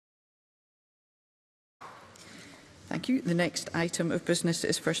Thank you. The next item of business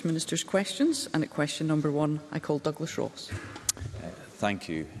is First Minister's questions, and at question number 1, I call Douglas Ross. Thank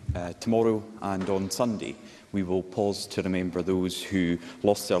you. Tomorrow and on Sunday, we will pause to remember those who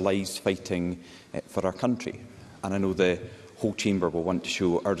lost their lives fighting for our country. And I know the whole Chamber will want to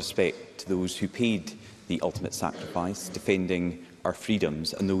show our respect to those who paid the ultimate sacrifice, defending our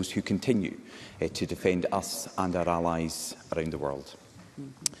freedoms, and those who continue to defend us and our allies around the world.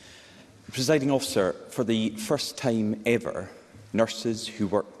 Presiding Officer, for the first time ever, nurses who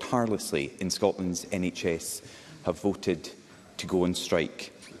work tirelessly in Scotland's NHS have voted to go on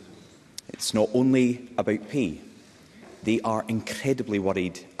strike. It's not only about pay. They are incredibly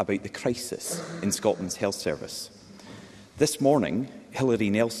worried about the crisis in Scotland's health service. This morning,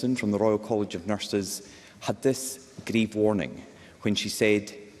 Hilary Nelson from the Royal College of Nurses had this grave warning when she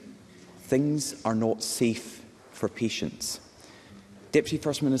said, "Things are not safe for patients." Deputy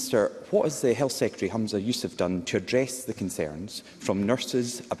First Minister, what has the Health Secretary Hamza Yousaf done to address the concerns from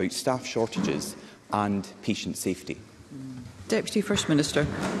nurses about staff shortages and patient safety? Deputy First Minister.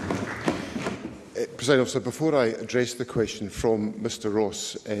 Presiding Officer, before I address the question from Mr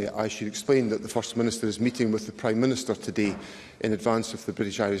Ross, I should explain that the First Minister is meeting with the Prime Minister today in advance of the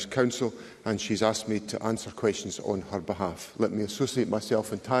British Irish Council, and she's asked me to answer questions on her behalf. Let me associate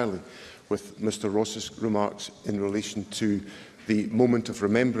myself entirely with Mr Ross's remarks in relation to the moment of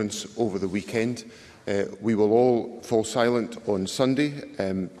remembrance over the weekend. We will all fall silent on Sunday.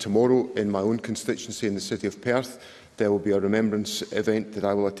 Tomorrow, in my own constituency in the city of Perth, there will be a remembrance event that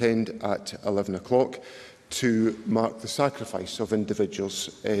I will attend at 11 o'clock to mark the sacrifice of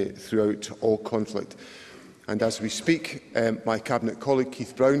individuals throughout all conflict. And as we speak, my Cabinet colleague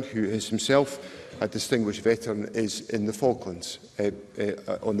Keith Brown, who is himself a distinguished veteran, is in the Falklands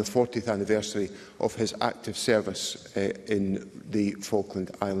on the 40th anniversary of his active service in the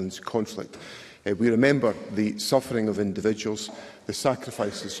Falkland Islands conflict. We remember the suffering of individuals, the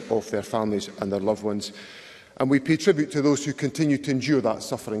sacrifices of their families and their loved ones, and we pay tribute to those who continue to endure that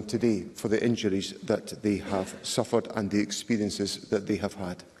suffering today for the injuries that they have suffered and the experiences that they have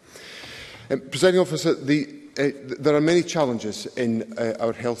had. Presiding Officer, there are many challenges in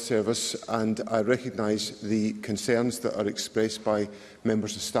our health service, and I recognise the concerns that are expressed by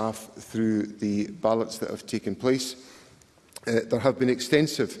members of staff through the ballots that have taken place. There have been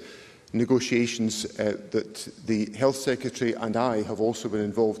extensive negotiations that the Health Secretary and I have also been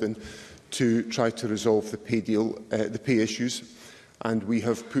involved in to try to resolve the pay deal, the pay issues, and we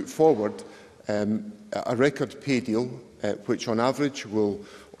have put forward a record pay deal which on average will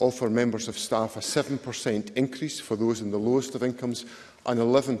offer members of staff a 7% increase for those in the lowest of incomes, an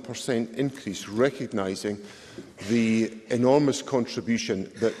 11% increase, recognising the enormous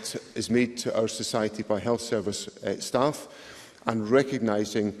contribution that is made to our society by health service staff, and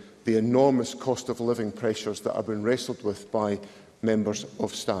recognising the enormous cost of living pressures that are being wrestled with by members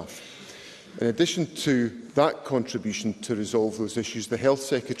of staff. In addition to that contribution to resolve those issues, the Health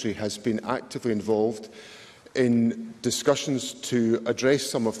Secretary has been actively involved in discussions to address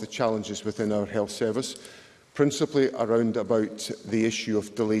some of the challenges within our health service, principally around about the issue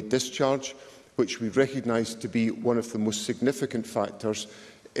of delayed discharge, which we recognise to be one of the most significant factors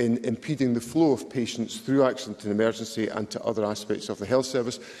in impeding the flow of patients through accident and emergency and to other aspects of the health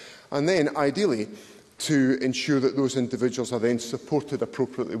service, and then, ideally, to ensure that those individuals are then supported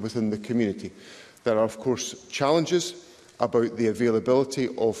appropriately within the community. There are, of course, challenges about the availability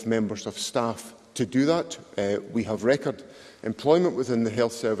of members of staff to do that. We have record employment within the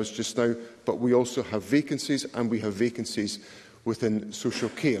health service just now, but we also have vacancies, and we have vacancies within social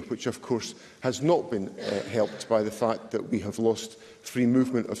care, which of course has not been helped by the fact that we have lost free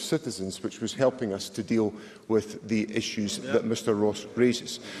movement of citizens, which was helping us to deal with the issues that Mr Ross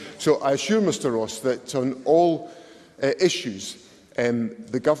raises. So I assure Mr Ross that on all issues,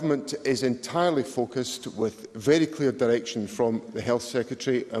 the Government is entirely focused, with very clear direction from the Health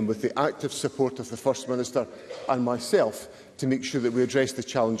Secretary and with the active support of the First Minister and myself, to make sure that we address the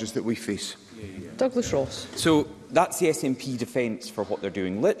challenges that we face. Douglas Ross. So that's the SNP defence for what they're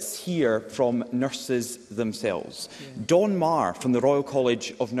doing. Let's hear from nurses themselves. Dawn Marr from the Royal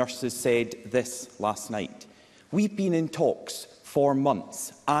College of Nurses said this last night: "We've been in talks for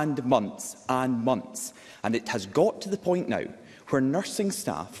months and months and months, and it has got to the point now where nursing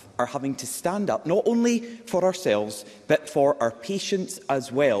staff are having to stand up, not only for ourselves, but for our patients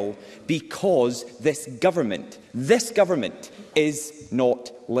as well, because this government is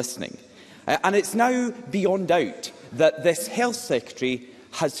not listening." And it's now beyond doubt that this Health Secretary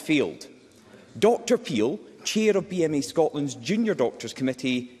has failed. Dr Peel, Chair of BMA Scotland's Junior Doctors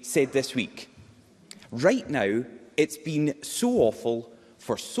Committee, said this week, "Right now, it's been so awful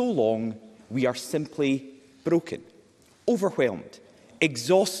for so long, we are simply broken." overwhelmed,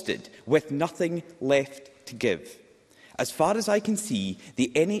 exhausted, with nothing left to give. As far as I can see,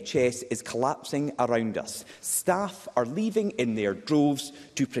 the NHS is collapsing around us. Staff are leaving in their droves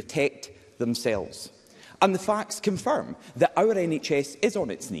to protect themselves. And the facts confirm that our NHS is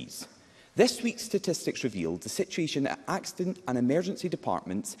on its knees. This week's statistics revealed the situation at accident and emergency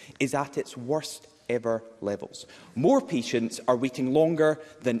departments is at its worst ever levels. More patients are waiting longer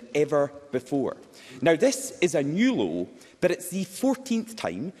than ever before. Now, this is a new low, but it's the 14th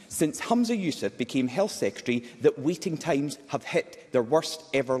time since Hamza Yousaf became Health Secretary that waiting times have hit their worst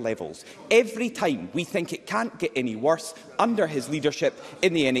ever levels. Every time we think it can't get any worse under his leadership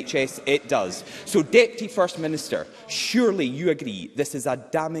in the NHS, it does. So, Deputy First Minister, surely you agree this is a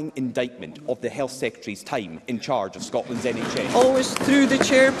damning indictment of the Health Secretary's time in charge of Scotland's NHS? Always through the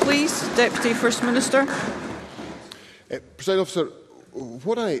chair, please. Deputy First Minister. Presiding Officer,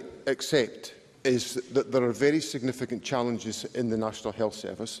 what I accept is that there are very significant challenges in the National Health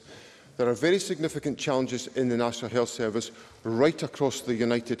Service. There are very significant challenges in the National Health Service right across the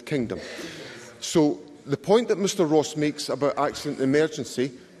United Kingdom. So the point that Mr Ross makes about accident and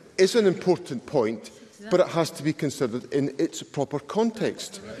emergency is an important point, but it has to be considered in its proper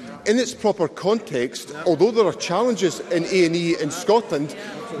context. In its proper context, although there are challenges in A&E in Scotland,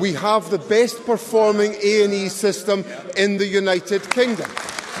 we have the best performing A&E system in the United Kingdom.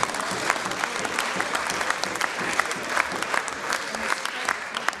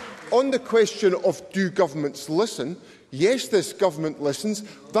 On the question of do governments listen, yes, this government listens.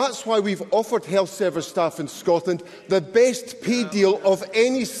 That's why we've offered health service staff in Scotland the best pay deal of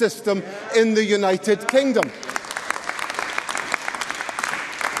any system in the United Kingdom.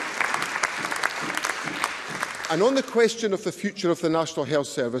 And on the question of the future of the National Health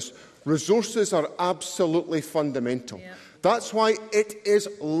Service, resources are absolutely fundamental. Yeah. That's why it is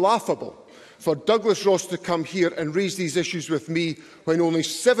laughable for Douglas Ross to come here and raise these issues with me when only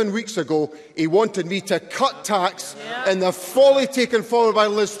 7 weeks ago he wanted me to cut tax in the folly taken forward by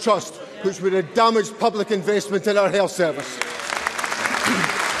Liz Truss, which would have damaged public investment in our health service.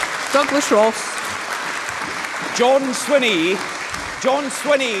 Douglas Ross. John Swinney.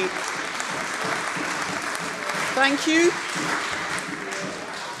 Thank you.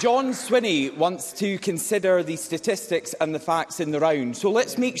 John Swinney wants to consider the statistics and the facts in the round. So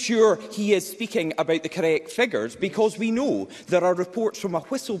let's make sure he is speaking about the correct figures, because we know there are reports from a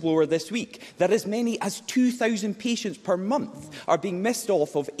whistleblower this week that as many as 2,000 patients per month are being missed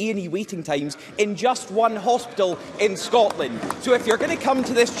off of A&E waiting times in just one hospital in Scotland. So if you're going to come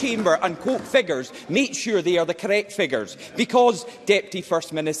to this chamber and quote figures, make sure they are the correct figures, because, Deputy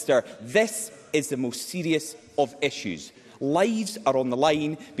First Minister, this is the most serious of issues. Lives are on the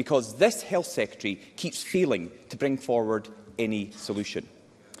line because this Health Secretary keeps failing to bring forward any solution.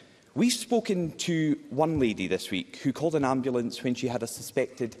 We've spoken to one lady this week who called an ambulance when she had a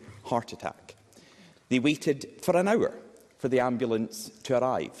suspected heart attack. They waited for an hour for the ambulance to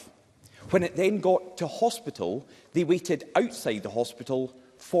arrive. When it then got to hospital, they waited outside the hospital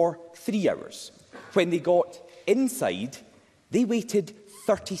for 3 hours. When they got inside, they waited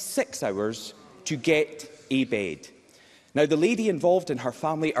 36 hours to get a bed. Now, the lady involved and her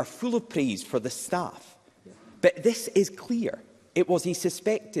family are full of praise for the staff. But this is clear. It was a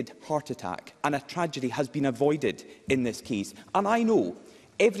suspected heart attack, and a tragedy has been avoided in this case. And I know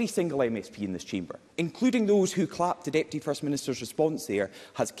every single MSP in this chamber, including those who clapped the Deputy First Minister's response there,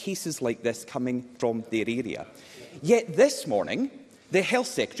 has cases like this coming from their area. Yet this morning, the Health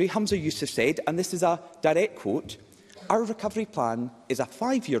Secretary, Hamza Yousaf, said, and this is a direct quote, "Our recovery plan is a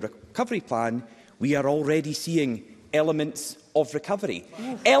 5-year recovery plan. We are already seeing elements of recovery."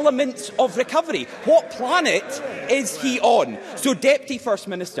 Elements of recovery. What planet is he on? So, Deputy First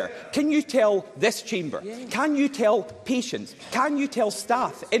Minister, can you tell this chamber, can you tell patients, can you tell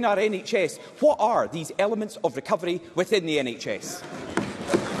staff in our NHS, what are these elements of recovery within the NHS?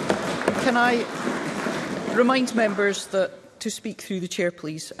 Can I remind members that to speak through the chair,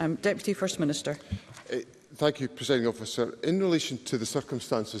 please? Deputy First Minister. Thank you, Presiding Officer. In relation to the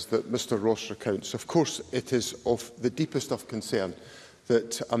circumstances that Mr Ross recounts, of course it is of the deepest of concern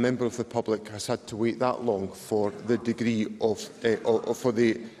that a member of the public has had to wait that long for the degree of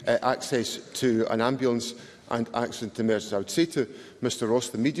access to an ambulance and accident emergency. I would say to Mr Ross,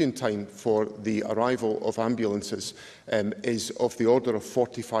 the median time for the arrival of ambulances is of the order of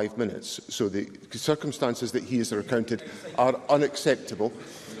 45 minutes. So the circumstances that he has recounted are unacceptable.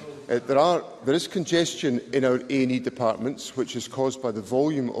 There is congestion in our A&E departments, which is caused by the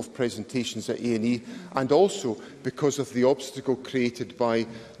volume of presentations at A&E and also because of the obstacle created by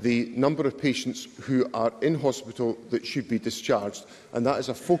the number of patients who are in hospital that should be discharged. And that is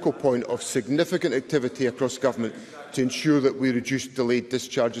a focal point of significant activity across government to ensure that we reduce delayed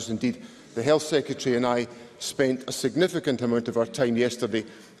discharges. Indeed, the Health Secretary and I spent a significant amount of our time yesterday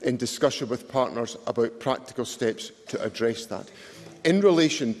in discussion with partners about practical steps to address that. In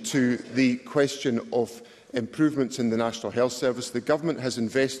relation to the question of improvements in the National Health Service, the Government has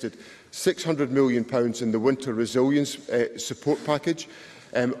invested £600 million in the Winter Resilience Support Package.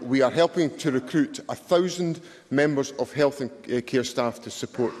 We are helping to recruit 1,000 members of health and care staff to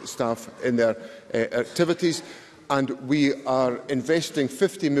support staff in their activities, and we are investing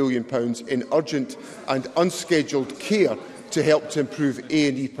 £50 million in urgent and unscheduled care to help to improve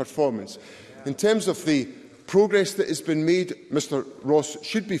A&E performance. In terms of the progress that has been made, Mr Ross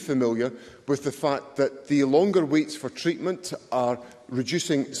should be familiar with the fact that the longer waits for treatment are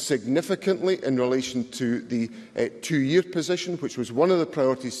reducing significantly in relation to the 2-year position, which was one of the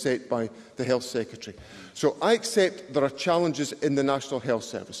priorities set by the Health Secretary. So I accept there are challenges in the National Health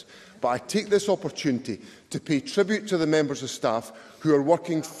Service, but I take this opportunity to pay tribute to the members of staff who are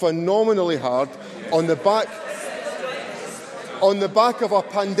working phenomenally hard on the back of a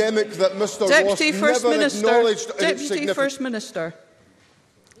pandemic that Mr Ross never acknowledged its significance. Deputy First Minister,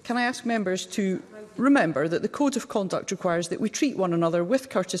 can I ask members to remember that the Code of Conduct requires that we treat one another with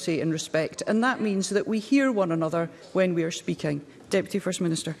courtesy and respect, and that means that we hear one another when we are speaking. Deputy First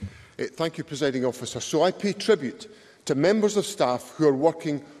Minister. Thank you, Presiding Officer. So I pay tribute to members of staff who are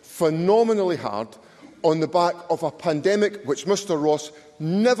working phenomenally hard on the back of a pandemic which Mr Ross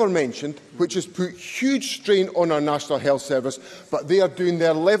never mentioned, which has put huge strain on our National Health Service, but they are doing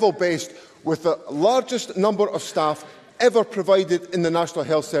their level best with the largest number of staff ever provided in the National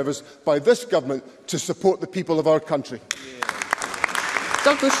Health Service by this government to support the people of our country.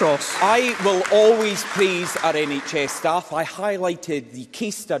 Douglas Ross. I will always praise our NHS staff. I highlighted the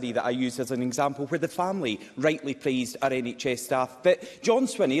case study that I used as an example where the family rightly praised our NHS staff. But John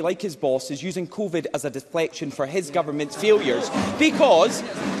Swinney, like his boss, is using COVID as a deflection for his government's failures because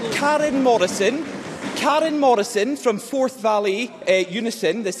Karen Morrison from Forth Valley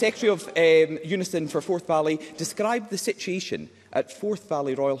Unison, the Secretary of Unison for Forth Valley, described the situation at Forth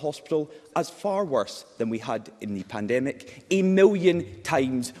Valley Royal Hospital as far worse than we had in the pandemic, 1,000,000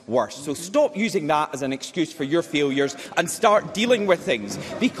 times worse. So stop using that as an excuse for your failures and start dealing with things.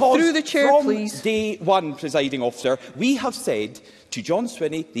 Because through the chair, from please. Day one, Presiding Officer, we have said to John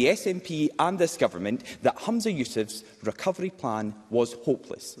Swinney, the SNP and this government that Humza Yousaf's recovery plan was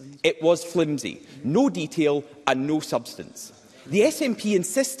hopeless. It was flimsy, no detail and no substance. The SNP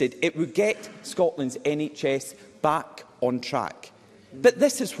insisted it would get Scotland's NHS back on track. But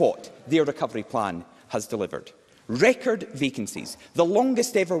this is what their recovery plan has delivered. Record vacancies, the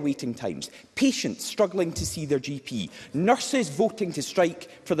longest ever waiting times, patients struggling to see their GP, nurses voting to strike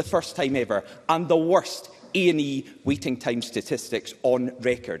for the first time ever, and the worst A&E waiting time statistics on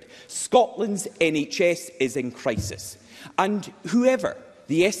record. Scotland's NHS is in crisis. And whoever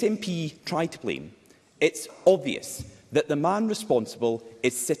the SNP try to blame, it's obvious that the man responsible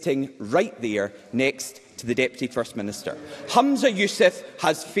is sitting right there next to the Deputy First Minister. Humza Yousaf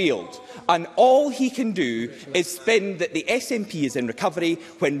has failed, and all he can do is spin that the SNP is in recovery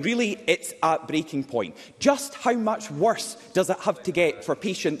when really it's at breaking point. Just how much worse does it have to get for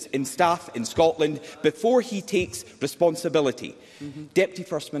patients and staff in Scotland before he takes responsibility? Deputy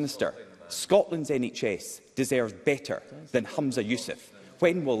First Minister, Scotland's NHS deserves better than Humza Yousaf.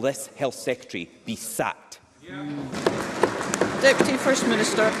 When will this Health Secretary be sacked? Deputy First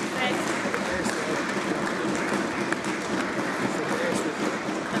Minister.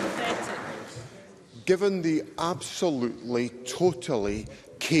 Given the absolutely, totally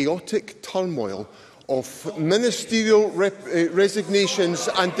chaotic turmoil of ministerial resignations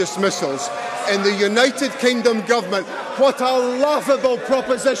and dismissals in the United Kingdom Government, what a laughable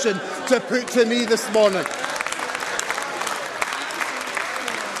proposition to put to me this morning.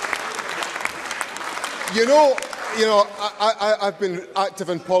 I've been active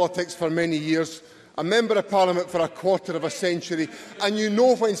in politics for many years, a Member of Parliament for a quarter of a century, and you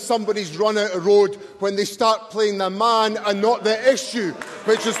know when somebody's run out of road when they start playing the man and not the issue,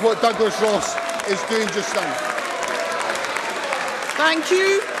 which is what Douglas Ross is doing just now. Thank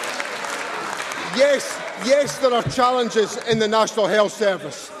you. Yes, there are challenges in the National Health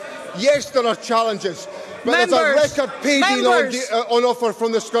Service. Yes, there are challenges. But there's a record pay deal on offer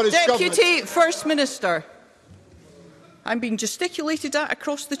from the Scottish Government. Deputy First Minister. I'm being gesticulated at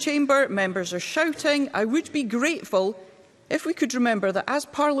across the chamber. Members are shouting. I would be grateful if we could remember that as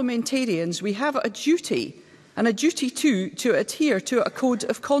parliamentarians we have a duty, and a duty too, to adhere to a code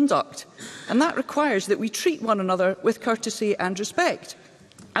of conduct. And that requires that we treat one another with courtesy and respect.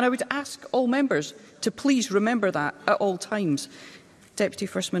 And I would ask all members to please remember that at all times. Deputy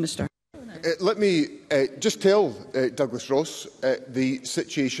First Minister. Let me just tell Douglas Ross the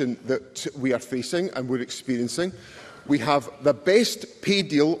situation that we are facing and we're experiencing. We have the best pay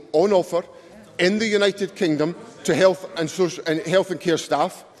deal on offer in the United Kingdom to health and care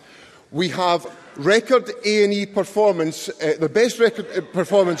staff. We have record A&E performance, the best record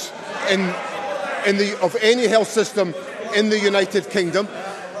performance of any health system in the United Kingdom.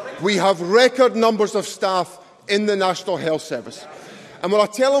 We have record numbers of staff in the National Health Service. And will I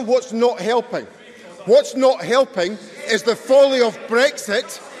tell them what's not helping? What's not helping is the folly of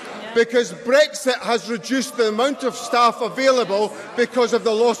Brexit, because Brexit has reduced the amount of staff available because of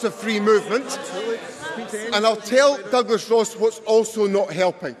the loss of free movement. And I'll tell Douglas Ross what's also not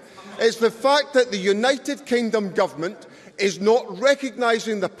helping. It's the fact that the United Kingdom government is not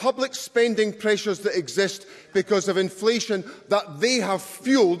recognising the public spending pressures that exist because of inflation that they have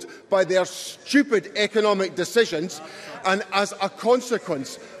fuelled by their stupid economic decisions, and as a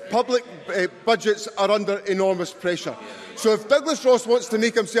consequence, public budgets are under enormous pressure. So if Douglas Ross wants to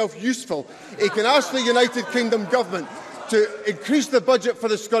make himself useful, he can ask the United Kingdom government to increase the budget for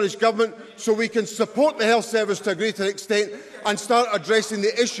the Scottish Government so we can support the health service to a greater extent and start addressing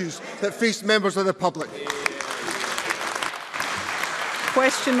the issues that face members of the public.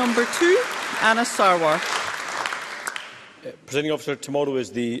 Question number 2, Anna Sarwar. Presiding Officer, tomorrow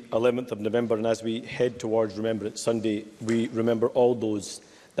is the 11th of November, and as we head towards Remembrance Sunday, we remember all those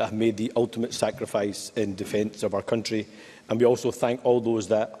that have made the ultimate sacrifice in defence of our country, and we also thank all those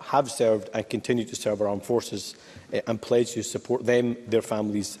that have served and continue to serve our armed forces and pledge to support them, their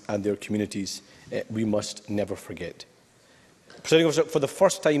families and their communities. We must never forget. Presiding Officer, for the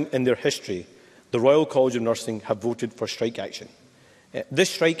first time in their history, the Royal College of Nursing have voted for strike action. This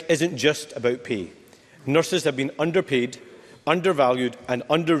strike isn't just about pay. Nurses have been underpaid, undervalued and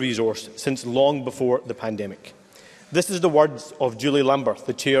under-resourced since long before the pandemic. This is the words of Julie Lambert,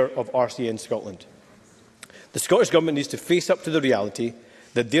 the chair of RCN Scotland. The Scottish Government needs to face up to the reality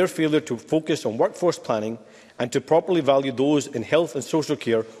that their failure to focus on workforce planning and to properly value those in health and social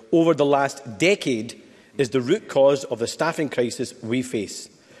care over the last decade is the root cause of the staffing crisis we face.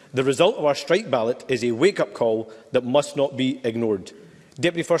 The result of our strike ballot is a wake-up call that must not be ignored.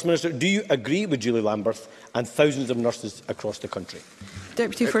 Deputy First Minister, do you agree with Julie Lambert and thousands of nurses across the country?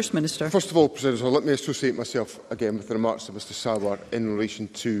 Deputy First Minister. First of all, President, let me associate myself again with the remarks of Mr Sarwar in relation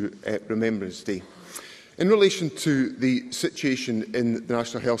to Remembrance Day. In relation to the situation in the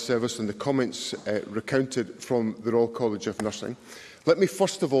National Health Service and the comments recounted from the Royal College of Nursing, let me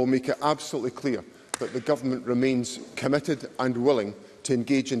first of all make it absolutely clear that the Government remains committed and willing to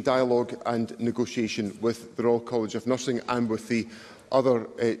engage in dialogue and negotiation with the Royal College of Nursing and with the other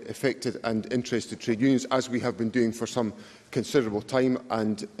affected and interested trade unions, as we have been doing for some considerable time,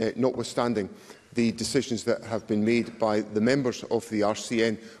 and notwithstanding the decisions that have been made by the members of the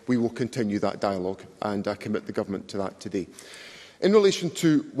RCN, we will continue that dialogue, and I commit the Government to that today. In relation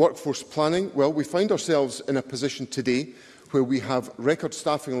to workforce planning, well, we find ourselves in a position today where we have record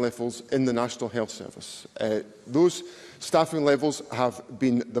staffing levels in the National Health Service. Those staffing levels have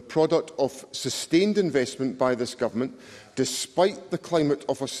been the product of sustained investment by this Government, despite the climate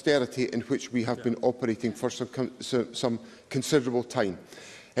of austerity in which we have been operating for some considerable time.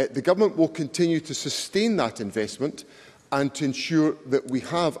 The Government will continue to sustain that investment and to ensure that we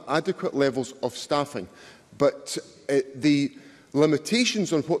have adequate levels of staffing. But the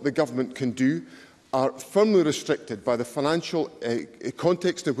limitations on what the Government can do are firmly restricted by the financial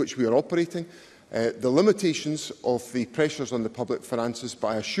context in which we are operating, the limitations of the pressures on the public finances, but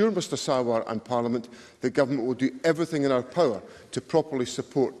I assure Mr Sarwar and Parliament the Government will do everything in our power to properly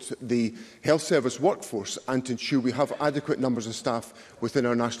support the health service workforce and to ensure we have adequate numbers of staff within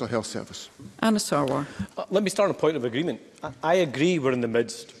our National Health Service. Anna Sarwar. Let me start on a point of agreement. I agree we're in the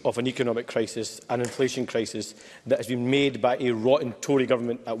midst of an economic crisis, an inflation crisis that has been made by a rotten Tory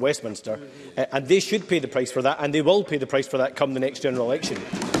government at Westminster, and they should pay the price for that, and they will pay the price for that come the next general election.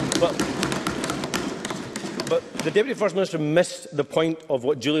 But the Deputy First Minister missed the point of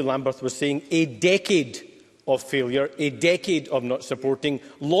what Julie Lambert was saying: a decade of failure, a decade of not supporting,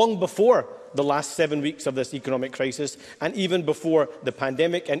 long before the last 7 weeks of this economic crisis, and even before the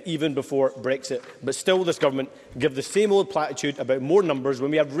pandemic and even before Brexit. But still this Government give the same old platitude about more numbers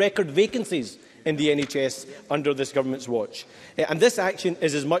when we have record vacancies in the NHS under this Government's watch. And this action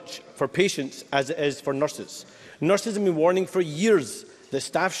is as much for patients as it is for nurses. Nurses have been warning for years that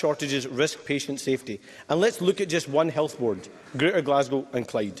staff shortages risk patient safety. And let's look at just one health board, Greater Glasgow and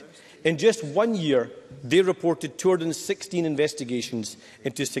Clyde. In just 1 year, they reported 216 investigations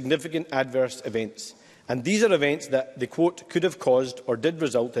into significant adverse events. And these are events that, they quote, could have caused or did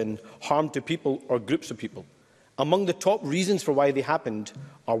result in harm to people or groups of people. Among the top reasons for why they happened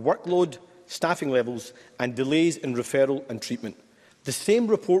are workload, staffing levels and delays in referral and treatment. The same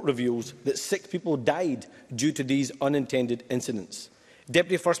report reveals that 6 people died due to these unintended incidents.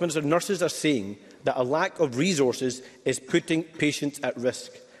 Deputy First Minister, nurses are saying that a lack of resources is putting patients at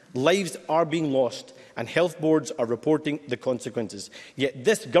risk. Lives are being lost and health boards are reporting the consequences. Yet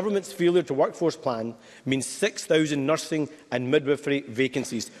this government's failure to workforce plan means 6,000 nursing and midwifery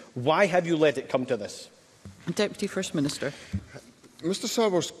vacancies. Why have you let it come to this? Deputy First Minister. Mr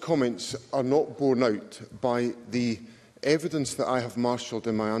Sarwar's comments are not borne out by the evidence that I have marshalled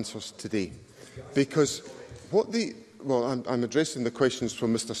in my answers today. Because I'm addressing the questions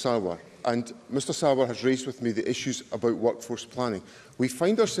from Mr Sarwar, and Mr Sarwar has raised with me the issues about workforce planning. We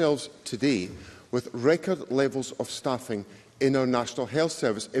find ourselves today with record levels of staffing in our National Health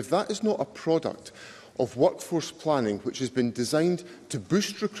Service. If that is not a product of workforce planning which has been designed to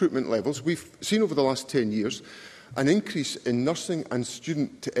boost recruitment levels, we've seen over the last 10 years an increase in nursing and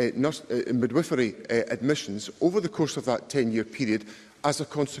student midwifery admissions over the course of that 10-year period as a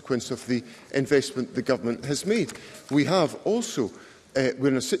consequence of the investment the government has made. We have also, we're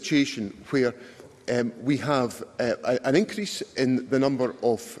in a situation where we have an increase in the number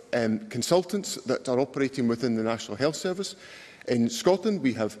of consultants that are operating within the National Health Service. In Scotland,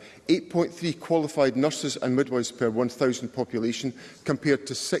 we have 8.3 qualified nurses and midwives per 1,000 population, compared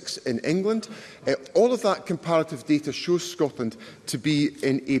to 6 in England. All of that comparative data shows Scotland to be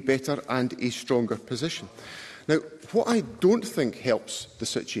in a better and a stronger position. Now, what I don't think helps the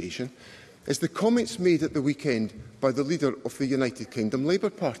situation is the comments made at the weekend by the leader of the United Kingdom Labour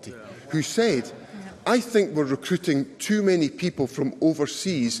Party, who said, "I think we're recruiting too many people from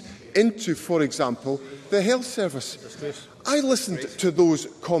overseas into, for example, the health service." I listened to those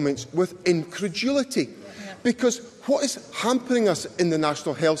comments with incredulity, because what is hampering us in the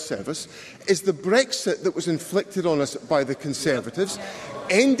National Health Service is the Brexit that was inflicted on us by the Conservatives,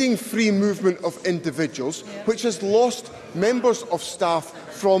 ending free movement of individuals, which has lost members of staff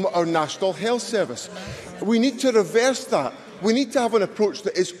from our National Health Service. We need to reverse that. We need to have an approach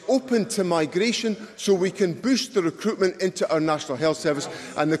that is open to migration so we can boost the recruitment into our National Health Service.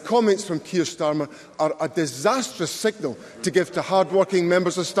 And the comments from Keir Starmer are a disastrous signal to give to hard-working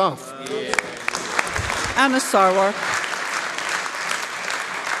members of staff. Anna Sarwar.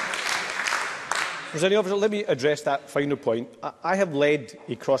 Presiding Officer, let me address that final point. I have led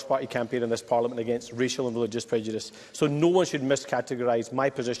a cross-party campaign in this Parliament against racial and religious prejudice, so no one should miscategorise my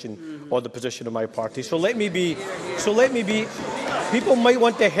position or the position of my party. So let me be. People might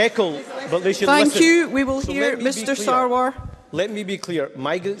want to heckle, but they should listen. Thank you. We will hear Mr. Sarwar. Let me be clear.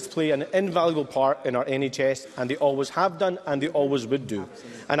 Migrants play an invaluable part in our NHS, and they always have done, and they always would do.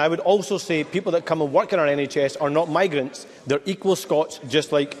 And I would also say people that come and work in our NHS are not migrants. They're equal Scots,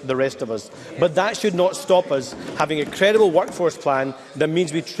 just like the rest of us. But that should not stop us having a credible workforce plan that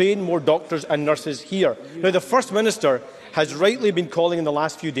means we train more doctors and nurses here. Now, the First Minister has rightly been calling in the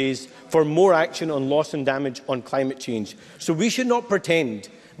last few days for more action on loss and damage on climate change. So we should not pretend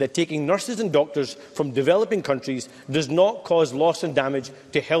that taking nurses and doctors from developing countries does not cause loss and damage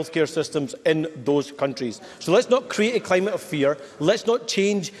to healthcare systems in those countries. So let's not create a climate of fear. Let's not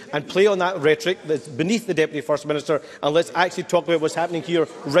change and play on that rhetoric that's beneath the Deputy First Minister, and let's actually talk about what's happening here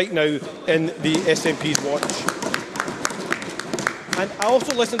right now in the SNP's watch. And I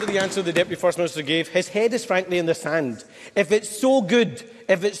also listened to the answer the Deputy First Minister gave. His head is frankly in the sand. If it's so good,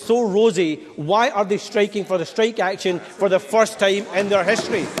 if it's so rosy, why are they striking for the strike action for the first time in their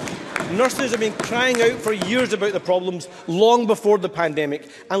history? Nurses have been crying out for years about the problems long before the pandemic.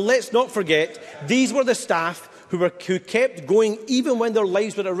 And let's not forget, these were the staff who kept going even when their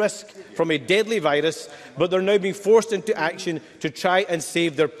lives were at risk from a deadly virus, but they're now being forced into action to try and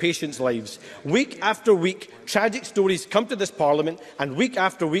save their patients' lives. Week after week, tragic stories come to this Parliament, and week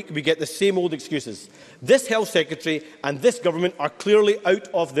after week we get the same old excuses. This Health Secretary and this government are clearly out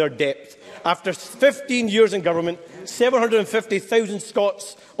of their depth. After 15 years in government, 750,000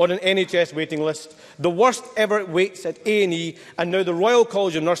 Scots on an NHS waiting list, the worst ever waits at A&E, and now the Royal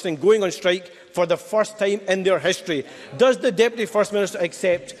College of Nursing going on strike for the first time in their history. Does the Deputy First Minister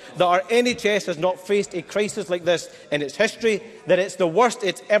accept that our NHS has not faced a crisis like this in its history, that it's the worst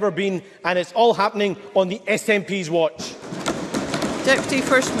it's ever been, and it's all happening on the SNP's watch? Deputy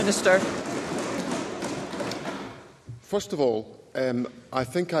First Minister. First of all, I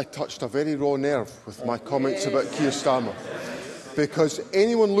think I touched a very raw nerve with my comments about Keir Starmer. because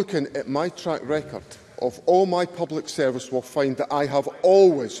anyone looking at my track record of all my public service will find that I have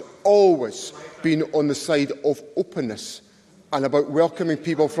always been on the side of openness and about welcoming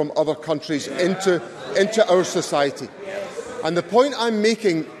people from other countries into our society. And the point I'm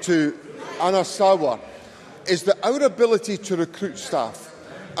making to Anna Sawar is that our ability to recruit staff,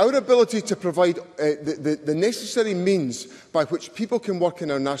 our ability to provide the necessary means by which people can work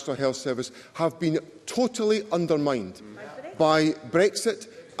in our National Health Service have been totally undermined by Brexit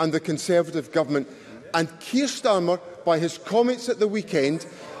and the Conservative government. And Keir Starmer, by his comments at the weekend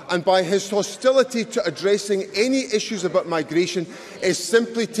and by his hostility to addressing any issues about migration, is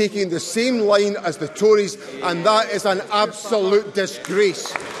simply taking the same line as the Tories, and that is an absolute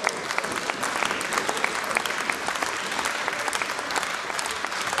disgrace.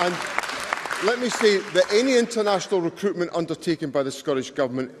 And let me say that any international recruitment undertaken by the Scottish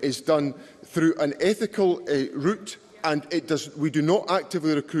Government is done through an ethical route, and we do not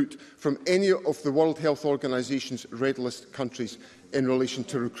actively recruit from any of the World Health Organisation's red list countries in relation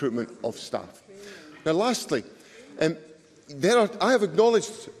to recruitment of staff. Now, lastly, I have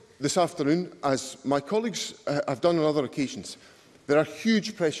acknowledged this afternoon, as my colleagues have done on other occasions, there are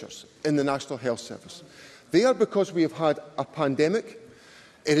huge pressures in the National Health Service. They are because we have had a pandemic.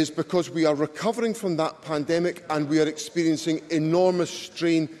 It is because we are recovering from that pandemic and we are experiencing enormous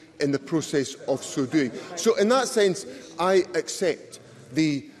strain in the process of so doing. So in that sense, I accept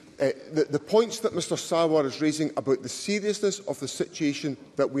the points that Mr Sawar is raising about the seriousness of the situation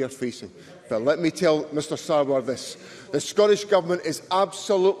that we are facing. But let me tell Mr Sawar this. The Scottish Government is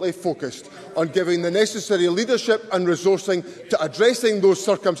absolutely focused on giving the necessary leadership and resourcing to addressing those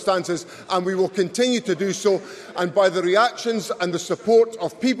circumstances, and we will continue to do so. And by the reactions and the support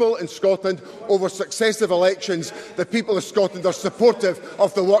of people in Scotland over successive elections, the people of Scotland are supportive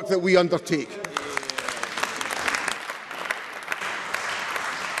of the work that we undertake.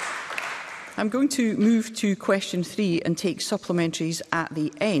 I'm going to move to question 3 and take supplementaries at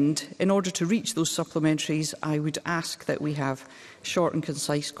the end. In order to reach those supplementaries, I would ask that we have short and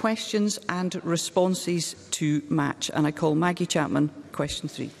concise questions and responses to match. And I call Maggie Chapman, question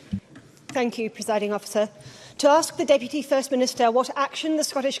 3. Thank you, Presiding Officer. To ask the Deputy First Minister what action the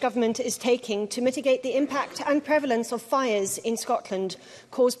Scottish Government is taking to mitigate the impact and prevalence of fires in Scotland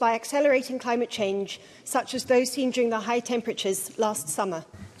caused by accelerating climate change, such as those seen during the high temperatures last summer.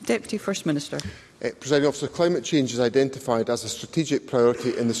 Deputy First Minister. Presiding Officer, climate change is identified as a strategic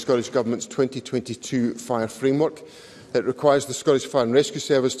priority in the Scottish Government's 2022 fire framework. It requires the Scottish Fire and Rescue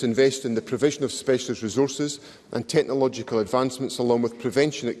Service to invest in the provision of specialist resources and technological advancements, along with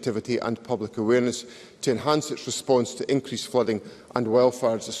prevention activity and public awareness, to enhance its response to increased flooding and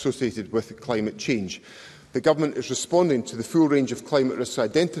wildfires associated with climate change. The Government is responding to the full range of climate risks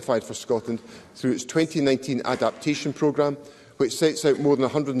identified for Scotland through its 2019 adaptation programme, which sets out more than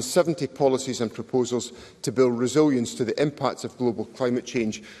 170 policies and proposals to build resilience to the impacts of global climate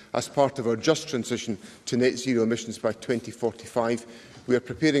change as part of our just transition to net zero emissions by 2045. We are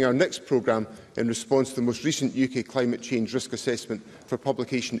preparing our next programme in response to the most recent UK climate change risk assessment for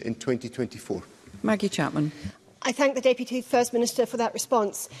publication in 2024. Maggie Chapman. I thank the Deputy First Minister for that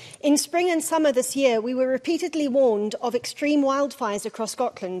response. In spring and summer this year, we were repeatedly warned of extreme wildfires across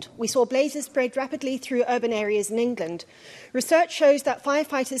Scotland. We saw blazes spread rapidly through urban areas in England. Research shows that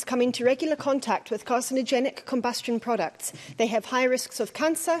firefighters come into regular contact with carcinogenic combustion products. They have high risks of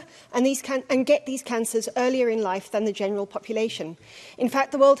cancer and get these cancers earlier in life than the general population. In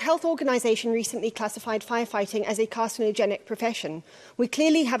fact, the World Health Organization recently classified firefighting as a carcinogenic profession. We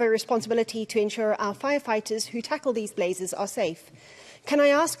clearly have a responsibility to ensure our firefighters who tackle these blazes are safe. Can I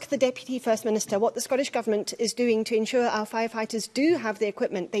ask the Deputy First Minister what the Scottish Government is doing to ensure our firefighters do have the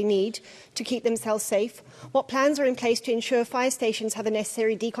equipment they need to keep themselves safe, what plans are in place to ensure fire stations have the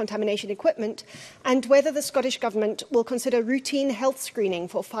necessary decontamination equipment, and whether the Scottish Government will consider routine health screening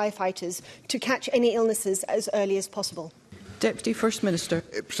for firefighters to catch any illnesses as early as possible? Deputy First Minister.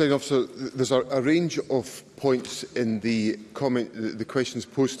 Presiding Officer, there's a range of points in the questions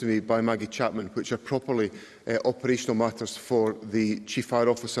posed to me by Maggie Chapman, which are properly operational matters for the Chief Fire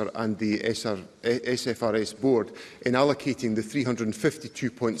Officer and the SFRS Board in allocating the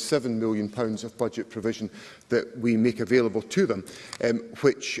 £352.7 million of budget provision that we make available to them,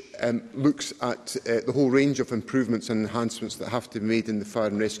 which looks at the whole range of improvements and enhancements that have to be made in the Fire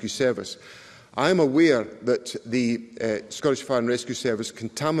and Rescue Service. I am aware that the Scottish Fire and Rescue Service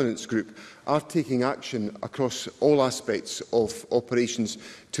Contaminants Group are taking action across all aspects of operations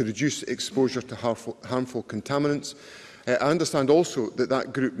to reduce exposure to harmful contaminants. I understand also that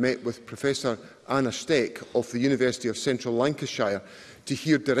that group met with Professor Anna Steck of the University of Central Lancashire to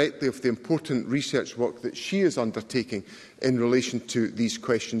hear directly of the important research work that she is undertaking in relation to these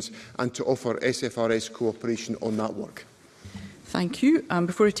questions and to offer SFRS cooperation on that work. Thank you.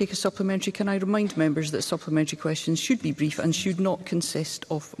 Before I take a supplementary, can I remind members that supplementary questions should be brief and should not consist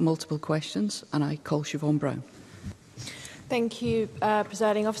of multiple questions? And I call Siobhan Brown. Thank you,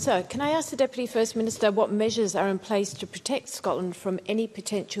 Presiding Officer. Can I ask the Deputy First Minister what measures are in place to protect Scotland from any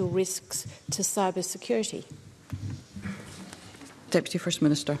potential risks to cyber security? Deputy First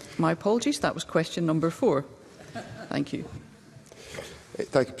Minister. My apologies, that was question number 4. Thank you.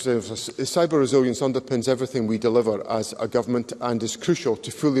 Thank you, President. Cyber resilience underpins everything we deliver as a government and is crucial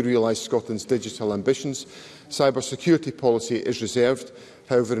to fully realise Scotland's digital ambitions. Cyber security policy is reserved.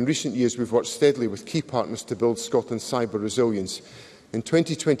 However, in recent years we've worked steadily with key partners to build Scotland's cyber resilience. In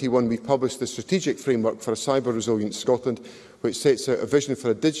 2021 we published the Strategic Framework for a Cyber Resilient Scotland, which sets out a vision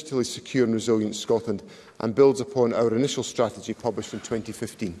for a digitally secure and resilient Scotland and builds upon our initial strategy published in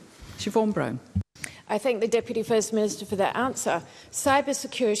 2015. Siobhan Brown. I thank the Deputy First Minister for that answer. Cyber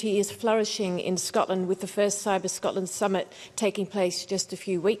security is flourishing in Scotland, with the first Cyber Scotland Summit taking place just a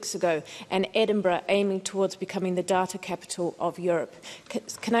few weeks ago, and Edinburgh aiming towards becoming the data capital of Europe.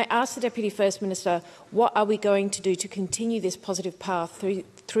 Can I ask the Deputy First Minister, what are we going to do to continue this positive path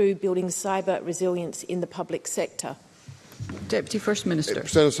through building cyber resilience in the public sector? Deputy First Minister.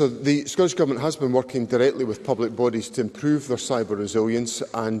 So the Scottish Government has been working directly with public bodies to improve their cyber resilience,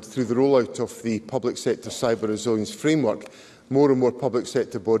 and through the rollout of the Public Sector Cyber Resilience Framework, more and more public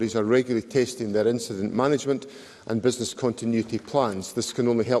sector bodies are regularly testing their incident management and business continuity plans. This can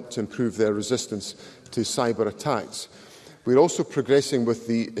only help to improve their resistance to cyber attacks. We are also progressing with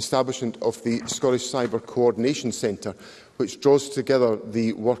the establishment of the Scottish Cyber Coordination Centre, which draws together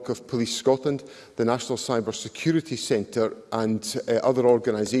the work of Police Scotland, the National Cyber Security Centre and other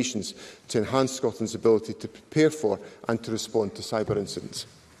organisations to enhance Scotland's ability to prepare for and to respond to cyber incidents.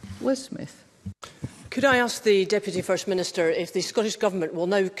 Liz Smith. Could I ask the Deputy First Minister if the Scottish Government will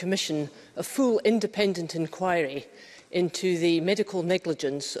now commission a full independent inquiry into the medical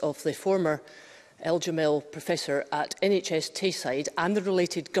negligence of the former L-Jamel professor at NHS Tayside and the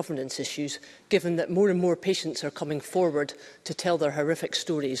related governance issues, given that more and more patients are coming forward to tell their horrific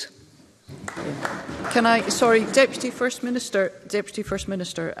stories? Deputy First Minister,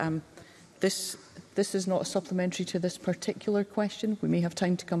 this is not a supplementary to this particular question. We may have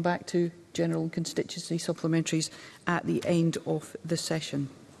time to come back to general and constituency supplementaries at the end of the session.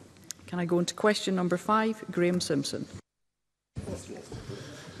 Can I go on to question number 5? Graham Simpson.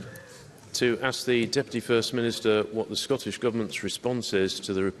 To ask the Deputy First Minister what the Scottish Government's response is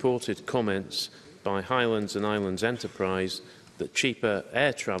to the reported comments by Highlands and Islands Enterprise that cheaper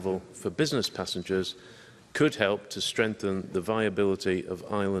air travel for business passengers could help to strengthen the viability of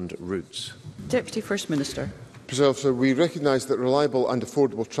island routes. Deputy First Minister. President, we recognise that reliable and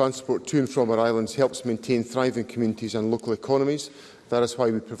affordable transport to and from our islands helps maintain thriving communities and local economies. That is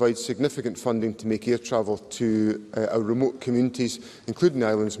why we provide significant funding to make air travel to our remote communities, including the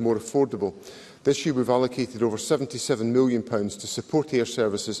islands, more affordable. This year we have allocated over £77 million to support air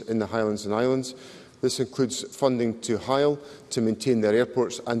services in the Highlands and Islands. This includes funding to HIAL to maintain their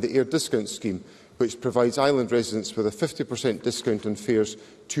airports and the Air Discount Scheme, which provides island residents with a 50% discount on fares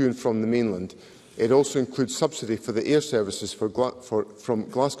to and from the mainland. It also includes subsidy for the air services from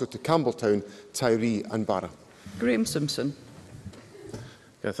Glasgow to Campbelltown, Tiree and Barra. Graham Simpson.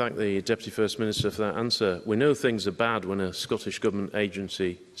 I thank the Deputy First Minister for that answer. We know things are bad when a Scottish Government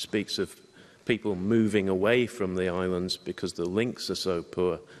agency speaks of people moving away from the islands because the links are so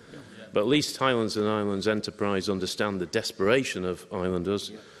poor. But at least Highlands and Islands Enterprise understand the desperation of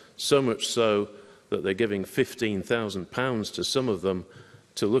islanders, so much so that they're giving £15,000 to some of them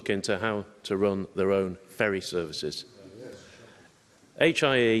to look into how to run their own ferry services.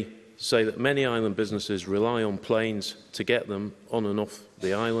 HIE say that many island businesses rely on planes to get them on and off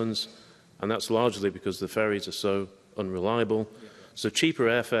the islands, and that's largely because the ferries are so unreliable. So cheaper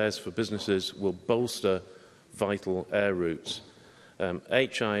airfares for businesses will bolster vital air routes.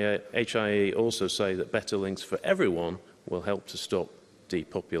 HIE also say that better links for everyone will help to stop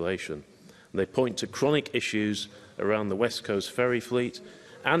depopulation. They point to chronic issues around the West Coast ferry fleet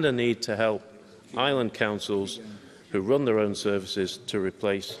and a need to help island councils who run their own services to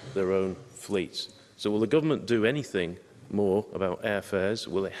replace their own fleets. So will the government do anything more about airfares?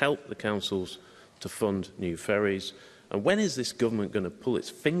 Will it help the councils to fund new ferries? And when is this government going to pull its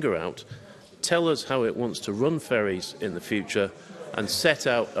finger out, tell us how it wants to run ferries in the future and set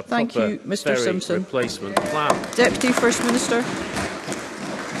out a proper ferry replacement plan? Deputy First Minister.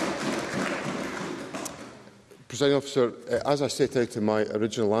 Presiding Officer, as I set out in my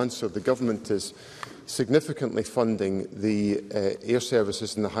original answer, the Government is significantly funding the air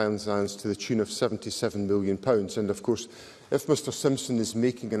services in the Highlands and Islands to the tune of £77 million. And of course, if Mr Simpson is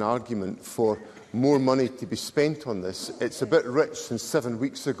making an argument for more money to be spent on this, it's a bit rich since 7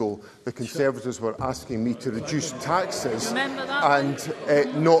 weeks ago the Conservatives were asking me to reduce taxes, and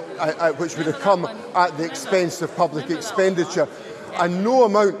which would have come at the expense of public expenditure. And no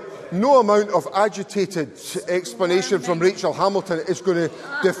amount of agitated explanation from Rachel Hamilton is going to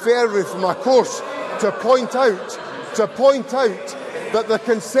defer me from my course to point out that the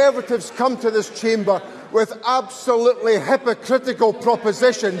Conservatives come to this chamber with absolutely hypocritical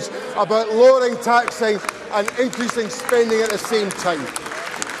propositions about lowering taxing and increasing spending at the same time.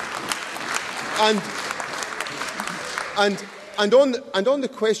 And on the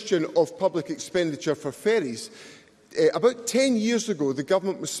question of public expenditure for ferries, about 10 years ago, the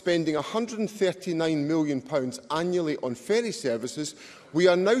Government was spending £139 million annually on ferry services. We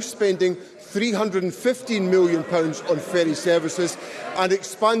are now spending £315 million on ferry services and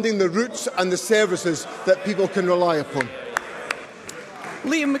expanding the routes and the services that people can rely upon.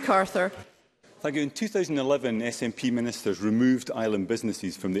 Liam MacArthur. Thank you. In 2011, SNP ministers removed island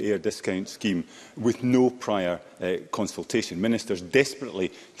businesses from the air discount scheme with no prior consultation. Ministers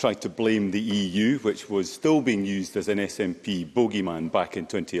desperately tried to blame the EU, which was still being used as an SNP bogeyman back in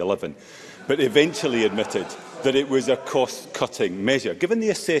 2011, but eventually admitted that it was a cost-cutting measure. Given the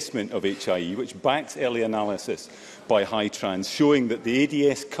assessment of HIE, which backs early analysis by Hightrans, showing that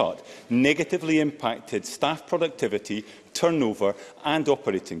the ADS cut negatively impacted staff productivity, turnover and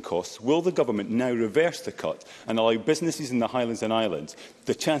operating costs, will the Government now reverse the cut and allow businesses in the Highlands and Islands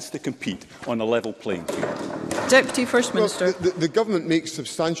the chance to compete on a level playing field? Deputy First Minister. Well, the Government makes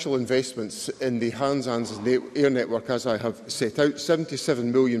substantial investments in the Highlands and Islands air network, as I have set out. £77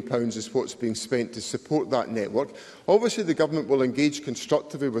 million is what's being spent to support that network. Obviously, the Government will engage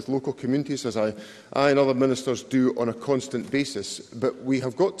constructively with local communities, as I and other ministers do on a constant basis. But we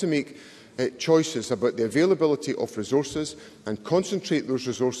have got to make choices about the availability of resources and concentrate those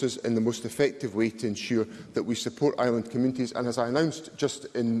resources in the most effective way to ensure that we support island communities. And as I announced just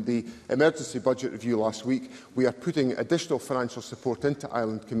in the emergency budget review last week, we are putting additional financial support into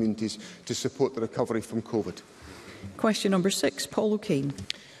island communities to support the recovery from COVID. Question number 6, Paul O'Kane.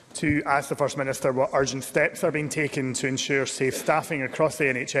 To ask the First Minister what urgent steps are being taken to ensure safe staffing across the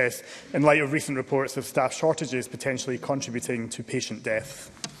NHS in light of recent reports of staff shortages potentially contributing to patient deaths.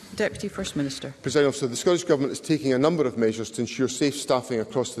 Deputy First Minister. Presiding Officer, the Scottish Government is taking a number of measures to ensure safe staffing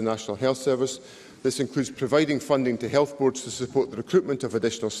across the National Health Service. This includes providing funding to health boards to support the recruitment of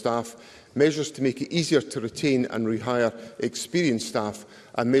additional staff, measures to make it easier to retain and rehire experienced staff,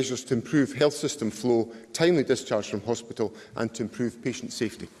 and measures to improve health system flow, timely discharge from hospital and to improve patient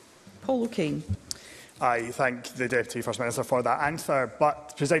safety. Paul O'Kane. I thank the Deputy First Minister for that answer.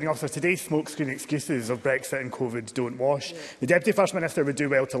 But, Presiding Officer, today's smokescreen excuses of Brexit and COVID don't wash. The Deputy First Minister would do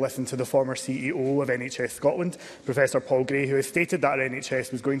well to listen to the former CEO of NHS Scotland, Professor Paul Gray, who has stated that our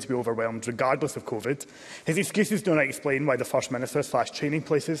NHS was going to be overwhelmed regardless of COVID. His excuses do not explain why the First Minister slashed training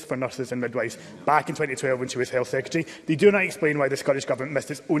places for nurses and midwives back in 2012 when she was Health Secretary. They do not explain why the Scottish Government missed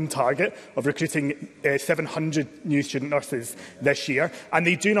its own target of recruiting 700 new student nurses this year. And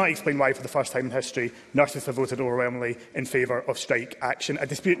they do not explain why, for the first time in history, nurses have voted overwhelmingly in favour of strike action. A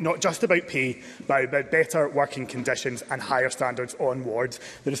dispute not just about pay, but about better working conditions and higher standards on wards.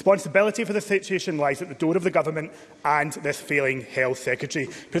 The responsibility for the situation lies at the door of the Government and this failing Health Secretary.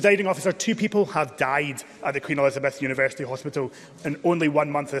 Presiding Officer, 2 people have died at the Queen Elizabeth University Hospital in only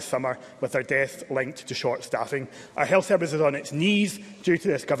 1 month this summer, with their deaths linked to short staffing. Our health service is on its knees due to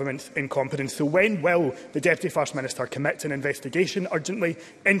this Government's incompetence. So when will the Deputy First Minister commit to an investigation urgently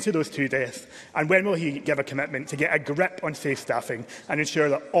into those 2 deaths? And when will he give a commitment to get a grip on safe staffing and ensure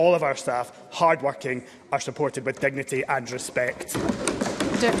that all of our staff, hard-working, are supported with dignity and respect?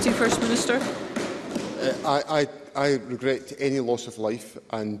 Deputy First Minister. I regret any loss of life,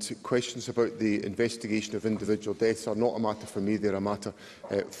 and questions about the investigation of individual deaths are not a matter for me. They are a matter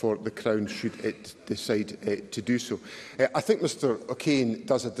for the Crown, should it decide to do so. I think Mr O'Kane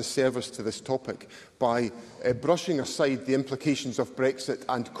does a disservice to this topic by brushing aside the implications of Brexit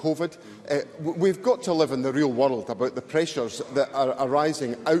and COVID. We've got to live in the real world about the pressures that are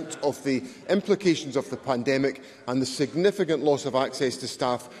arising out of the implications of the pandemic and the significant loss of access to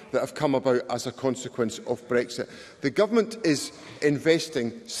staff that have come about as a consequence of Brexit. The Government is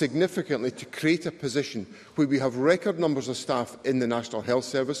investing significantly to create a position where we have record numbers of staff in the National Health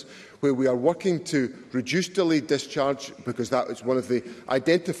Service, where we are working to reduce delayed discharge, because that is one of the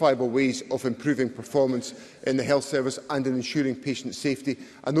identifiable ways of improving performance in the health service and in ensuring patient safety,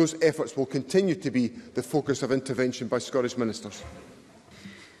 and those efforts will continue to be the focus of intervention by Scottish ministers.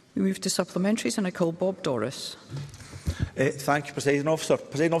 We move to supplementaries, and I call Bob Doris. Thank you, Presiding Officer.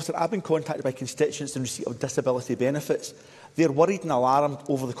 Presiding Officer, I've been contacted by constituents in receipt of disability benefits. They are worried and alarmed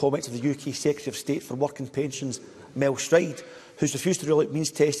over the comments of the UK Secretary of State for Work and Pensions, Mel Stride, who's refused to rule out means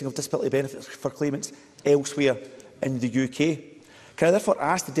testing of disability benefits for claimants elsewhere in the UK. Can I therefore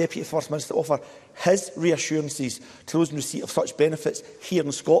ask the Deputy First Minister to offer his reassurances to those in receipt of such benefits here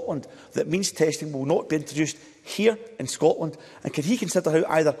in Scotland that means testing will not be introduced here in Scotland? And can he consider how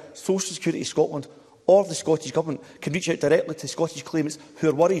either Social Security Scotland or the Scottish Government can reach out directly to Scottish claimants who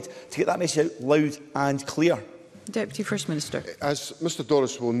are worried to get that message out loud and clear? Deputy First Minister. As Mr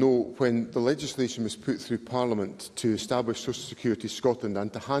Doris will know, when the legislation was put through Parliament to establish Social Security Scotland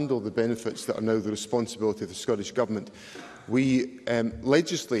and to handle the benefits that are now the responsibility of the Scottish Government, we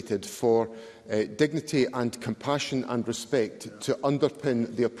legislated for dignity and compassion and respect to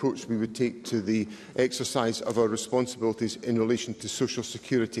underpin the approach we would take to the exercise of our responsibilities in relation to social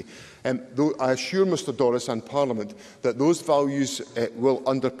security. Though I assure Mr Doris and Parliament that those values will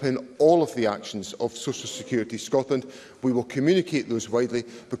underpin all of the actions of Social Security Scotland. We will communicate those widely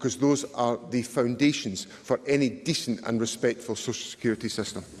because those are the foundations for any decent and respectful social security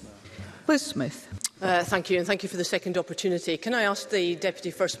system. Liz Smith. Thank you, and thank you for the second opportunity. Can I ask the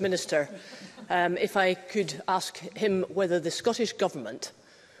Deputy First Minister if I could ask him whether the Scottish Government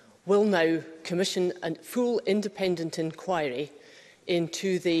will now commission a full independent inquiry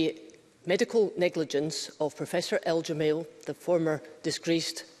into the medical negligence of Professor El Jamil, the former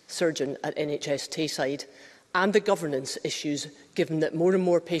disgraced surgeon at NHS Tayside, and the governance issues, given that more and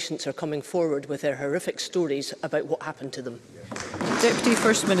more patients are coming forward with their horrific stories about what happened to them? Deputy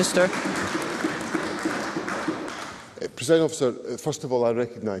First Minister. Presiding Officer, first of all, I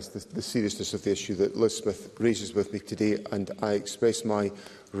recognise the seriousness of the issue that Liz Smith raises with me today, and I express my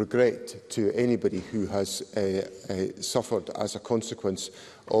regret to anybody who has suffered as a consequence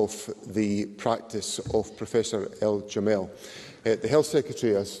of the practice of Professor El Jamil. The Health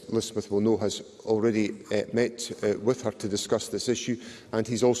Secretary, as Liz Smith will know, has already met with her to discuss this issue, and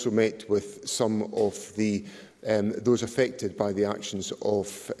he's also met with some of the those affected by the actions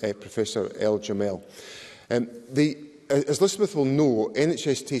of Professor El Jamil. As Liz Smith will know,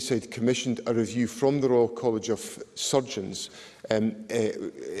 NHS Tayside commissioned a review from the Royal College of Surgeons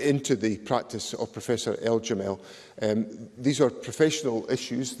into the practice of Professor El Jamil. These are professional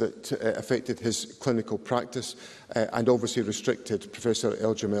issues that affected his clinical practice and obviously restricted Professor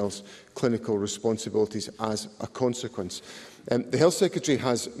El Jamil's clinical responsibilities as a consequence. The Health Secretary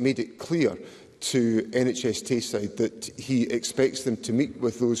has made it clear to NHS Tayside that he expects them to meet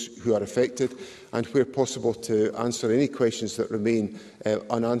with those who are affected and, where possible, to answer any questions that remain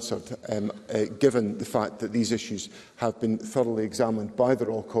unanswered, given the fact that these issues have been thoroughly examined by the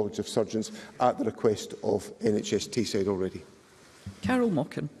Royal College of Surgeons at the request of NHS Tayside already. Carol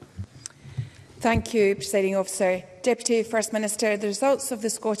Mockin. Thank you, Presiding Officer. Deputy First Minister, the results of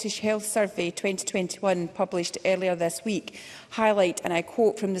the Scottish Health Survey 2021 published earlier this week highlight, and I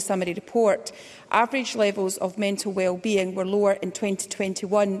quote from the summary report, average levels of mental well-being were lower in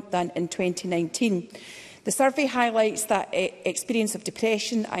 2021 than in 2019. The survey highlights that experience of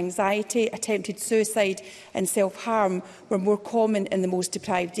depression, anxiety, attempted suicide and self-harm were more common in the most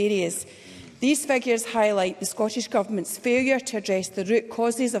deprived areas. These figures highlight the Scottish Government's failure to address the root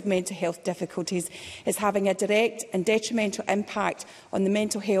causes of mental health difficulties as having a direct and detrimental impact on the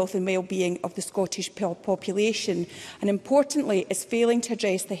mental health and well-being of the Scottish population, and importantly is failing to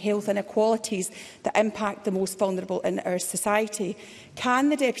address the health inequalities that impact the most vulnerable in our society. Can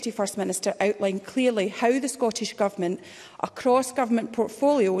the Deputy First Minister outline clearly how the Scottish Government, across government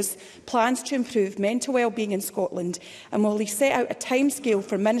portfolios, plans to improve mental well-being in Scotland, and will he set out a timescale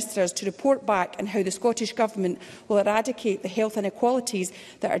for ministers to report back on how the Scottish Government will eradicate the health inequalities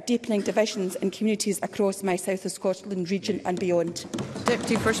that are deepening divisions in communities across my South of Scotland region and beyond?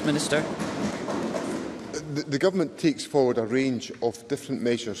 Deputy First Minister. The Government takes forward a range of different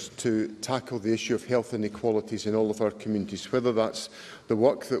measures to tackle the issue of health inequalities in all of our communities, whether that's the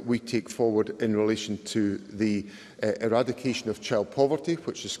work that we take forward in relation to the eradication of child poverty,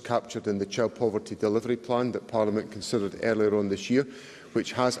 which is captured in the Child Poverty Delivery Plan that Parliament considered earlier on this year,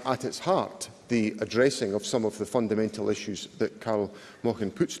 which has at its heart the addressing of some of the fundamental issues that Carol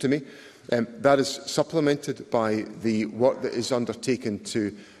Mockin puts to me. That is supplemented by the work that is undertaken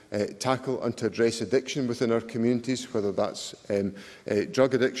to tackle and to address addiction within our communities, whether that's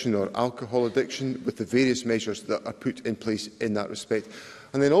drug addiction or alcohol addiction, with the various measures that are put in place in that respect.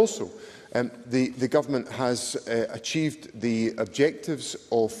 And then also, the Government has achieved the objectives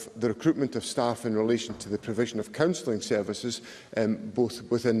of the recruitment of staff in relation to the provision of counselling services, both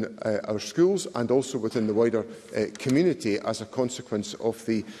within our schools and also within the wider community, as a consequence of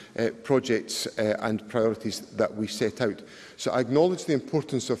the projects and priorities that we set out. So I acknowledge the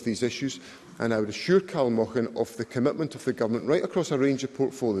importance of these issues, and I would assure Callum Mochan of the commitment of the Government right across a range of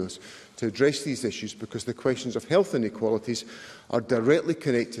portfolios to address these issues, because the questions of health inequalities are directly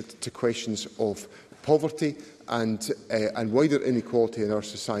connected to questions of poverty and wider inequality in our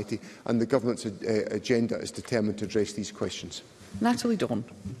society, and the Government's agenda is determined to address these questions. Natalie Dawn.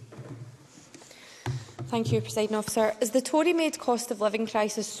 Thank you, Presiding Officer. As the Tory-made cost of living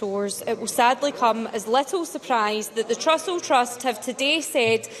crisis soars, it will sadly come as little surprise that the Trussell Trust have today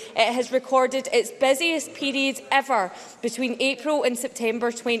said it has recorded its busiest period ever between April and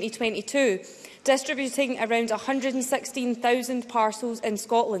September 2022, distributing around 116,000 parcels in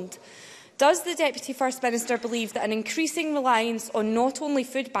Scotland. Does the Deputy First Minister believe that an increasing reliance on not only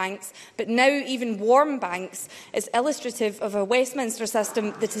food banks, but now even warm banks, is illustrative of a Westminster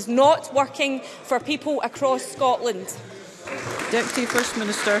system that is not working for people across Scotland? Deputy First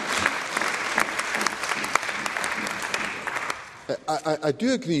Minister. I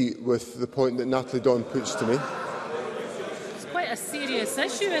do agree with the point that Natalie Dawn puts to me. It's quite a serious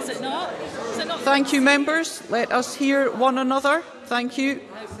issue, is it not? Is it not? Thank you, members. Let us hear one another. Thank you.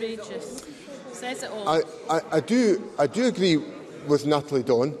 Outrageous. Says it all. I do agree with Natalie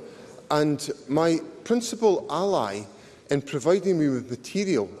Dawn, and my principal ally in providing me with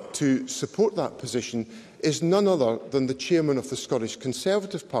material to support that position is none other than the chairman of the Scottish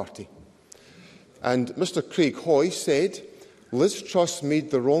Conservative Party. And Mr Craig Hoy said Liz Truss made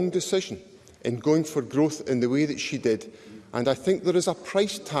the wrong decision in going for growth in the way that she did, and I think there is a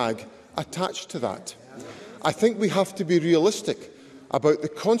price tag attached to that. I think we have to be realistic about the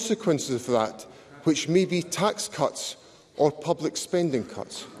consequences of that, which may be tax cuts or public spending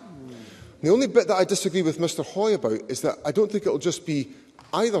cuts. The only bit that I disagree with Mr Hoy about is that I don't think it will just be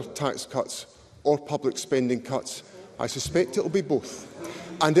either tax cuts or public spending cuts. I suspect it will be both.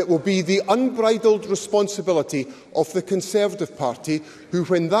 And it will be the unbridled responsibility of the Conservative Party, who,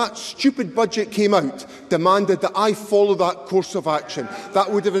 when that stupid budget came out, demanded that I follow that course of action.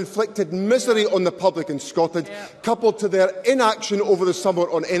 That would have inflicted misery on the public in Scotland, coupled to their inaction over the summer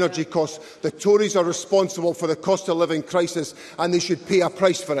on energy costs. The Tories are responsible for the cost of living crisis, and they should pay a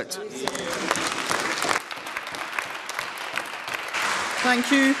price for it.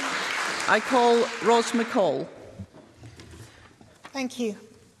 Thank you. I call Ros McCall. Thank you.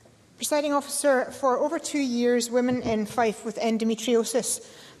 Presiding Officer, for over 2 years, women in Fife with endometriosis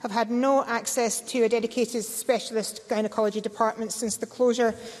have had no access to a dedicated specialist gynaecology department since the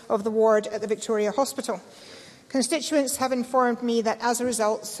closure of the ward at the Victoria Hospital. Constituents have informed me that, as a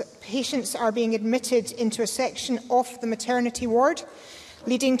result, patients are being admitted into a section of the maternity ward,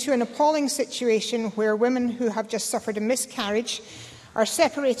 leading to an appalling situation where women who have just suffered a miscarriage are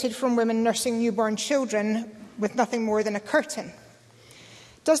separated from women nursing newborn children with nothing more than a curtain.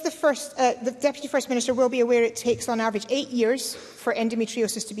 Does the Deputy First Minister will be aware it takes on average 8 years for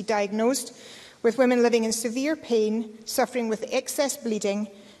endometriosis to be diagnosed, with women living in severe pain, suffering with excess bleeding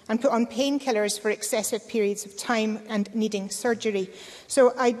and put on painkillers for excessive periods of time and needing surgery.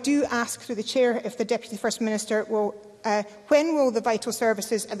 So I do ask through the Chair if the Deputy First Minister will when will the vital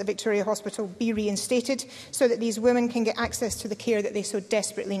services at the Victoria Hospital be reinstated so that these women can get access to the care that they so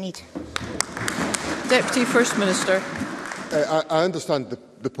desperately need? Deputy First Minister. I understand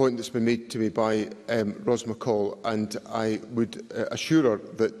the point that's been made to me by Ros McCall, and I would assure her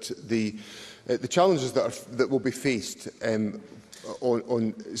that the challenges that will be faced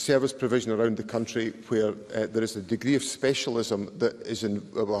on service provision around the country, where there is a degree of specialism that is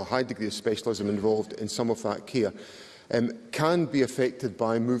a high degree of specialism involved in some of that care, can be affected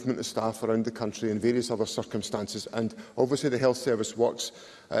by movement of staff around the country and various other circumstances. And obviously the health service works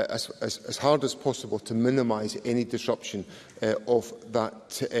as hard as possible to minimise any disruption of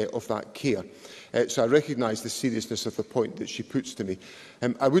that care. So I recognise the seriousness of the point that she puts to me.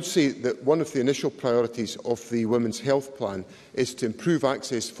 I would say that one of the initial priorities of the Women's Health Plan is to improve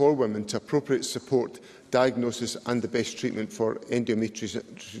access for women to appropriate support, diagnosis and the best treatment for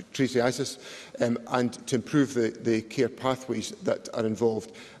endometriosis, and to improve the care pathways that are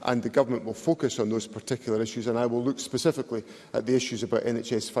involved. And the Government will focus on those particular issues, and I will look specifically at the issues about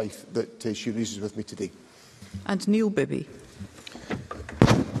NHS Fife that she raises with me today. And Neil Bibby.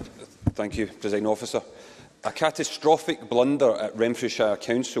 Thank you, Presiding Officer. A catastrophic blunder at Renfrewshire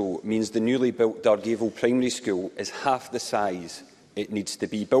Council means the newly built Dargaville Primary School is half the size it needs to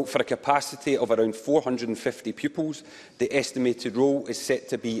be. Built for a capacity of around 450 pupils, the estimated roll is set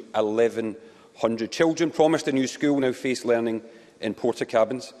to be 1,100. Children promised a new school now face learning in porta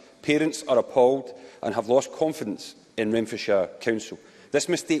cabins. Parents are appalled and have lost confidence in Renfrewshire Council. This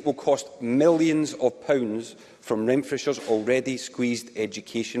mistake will cost millions of pounds from Renfrewshire's already squeezed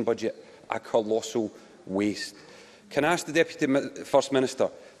education budget, a colossal waste. Can I ask the Deputy First Minister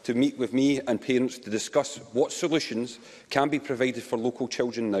to meet with me and parents to discuss what solutions can be provided for local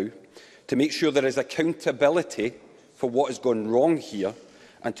children now, to make sure there is accountability for what has gone wrong here,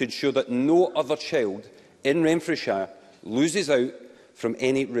 and to ensure that no other child in Renfrewshire loses out from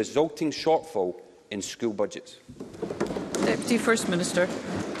any resulting shortfall in school budgets? Deputy First Minister.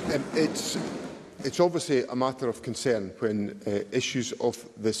 It's obviously a matter of concern when issues of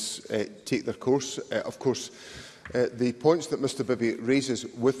this take their course. Of course, the points that Mr Bibby raises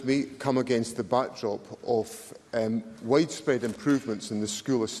with me come against the backdrop of widespread improvements in the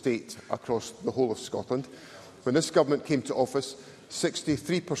school estate across the whole of Scotland. When this government came to office,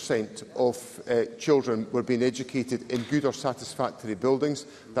 63% of children were being educated in good or satisfactory buildings.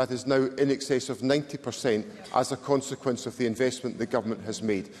 That is now in excess of 90% as a consequence of the investment the government has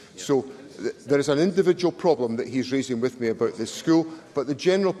made. So there is an individual problem that he is raising with me about this school, but the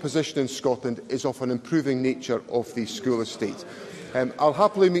general position in Scotland is of an improving nature of the school estate. I'll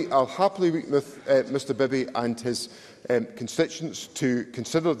happily meet with Mr Bibby and his constituents to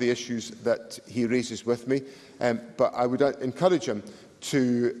consider the issues that he raises with me, but I would encourage him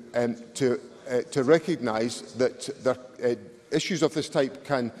to recognise that issues of this type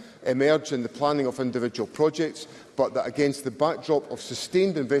can emerge in the planning of individual projects, but that against the backdrop of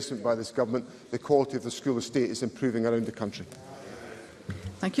sustained investment by this government, the quality of the school estate is improving around the country.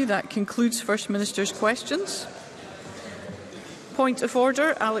 Thank you. That concludes First Minister's questions. Point of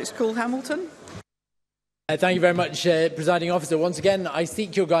order, Alex Cole-Hamilton. Thank you very much, Presiding Officer. Once again, I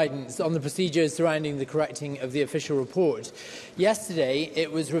seek your guidance on the procedures surrounding the correcting of the official report. Yesterday,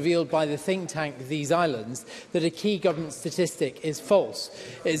 it was revealed by the think tank These Islands that a key government statistic is false.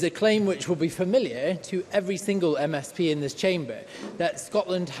 It is a claim which will be familiar to every single MSP in this chamber, that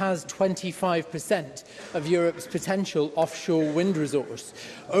Scotland has 25% of Europe's potential offshore wind resource.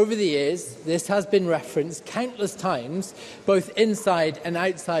 Over the years, this has been referenced countless times, both inside and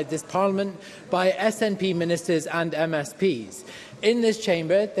outside this Parliament, by SNP ministers and MSPs. In this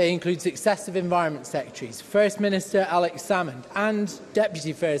chamber, they include successive Environment Secretaries, First Minister Alex Salmond and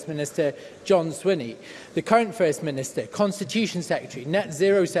Deputy First Minister John Swinney. The current First Minister, Constitution Secretary, Net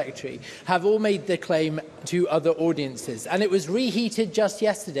Zero Secretary have all made the claim to other audiences. And it was reheated just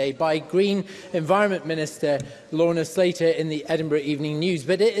yesterday by Green Environment Minister Lorna Slater in the Edinburgh Evening News.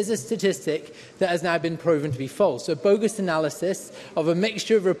 But it is a statistic that has now been proven to be false. A bogus analysis of a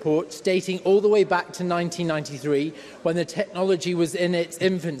mixture of reports dating all the way back to 1993, when the technology was in its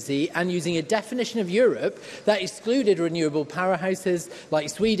infancy, and using a definition of Europe that excluded renewable powerhouses like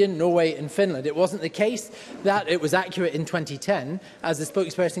Sweden, Norway and Finland. It wasn't the case that it was accurate in 2010, as the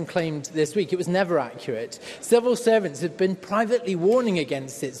spokesperson claimed this week. It was never accurate. Civil servants have been privately warning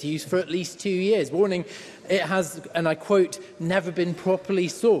against its use for at least 2 years, warning it has, and I quote, never been properly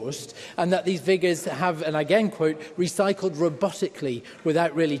sourced, and that these figures have, and again quote, recycled robotically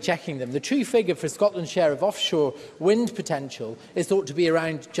without really checking them. The true figure for Scotland's share of offshore wind potential is thought to be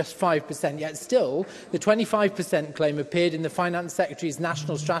around just 5%, yet still the 25% claim appeared in the Finance Secretary's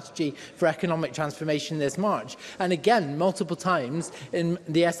National Strategy for Economic Transformation this March, and again multiple times in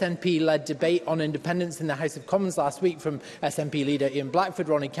the SNP-led debate on independence in the House of Commons last week from SNP leader Ian Blackford,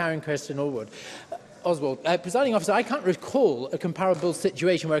 Ronnie Cowan, Kirsten Oswald. Presiding Officer, I can't recall a comparable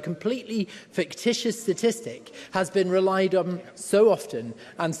situation where a completely fictitious statistic has been relied on so often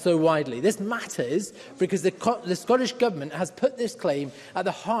and so widely. This matters because the Scottish Government has put this claim at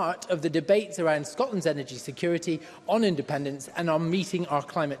the heart of the debates around Scotland's energy security, on independence and on meeting our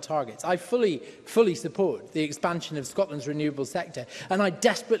climate targets. I fully support the expansion of Scotland's renewable sector, and I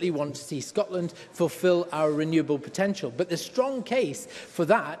desperately want to see Scotland fulfil our renewable potential. But the strong case for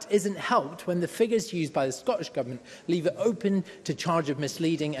that isn't helped when the figures used by the Scottish Government leave it open to charge of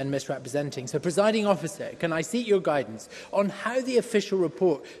misleading and misrepresenting. So, Presiding Officer, can I seek your guidance on how the official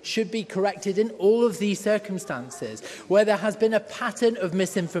report should be corrected in all of these circumstances, where there has been a pattern of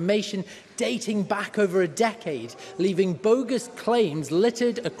misinformation, dating back over a decade, leaving bogus claims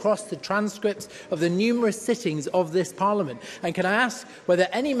littered across the transcripts of the numerous sittings of this Parliament? And can I ask whether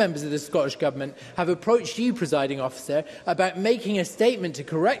any members of the Scottish Government have approached you, Presiding Officer, about making a statement to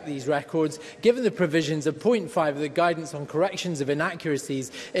correct these records, given the provisions of point 5 of the Guidance on Corrections of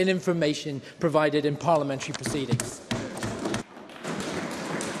Inaccuracies in Information provided in parliamentary proceedings?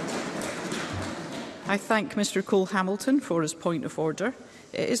 I thank Mr Cole-Hamilton for his point of order.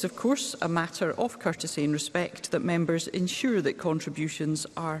 It is, of course, a matter of courtesy and respect that members ensure that contributions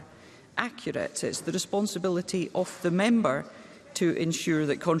are accurate. It's the responsibility of the member to ensure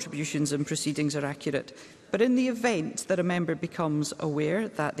that contributions and proceedings are accurate. But in the event that a member becomes aware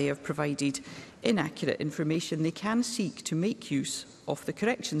that they have provided inaccurate information, they can seek to make use of the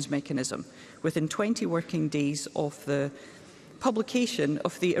corrections mechanism within 20 working days of the publication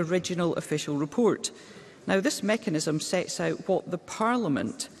of the original official report. Now, this mechanism sets out what the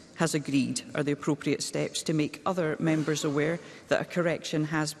Parliament has agreed are the appropriate steps to make other members aware that a correction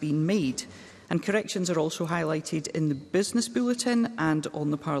has been made. And corrections are also highlighted in the Business Bulletin and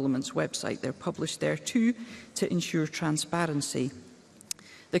on the Parliament's website. They're published there too to ensure transparency.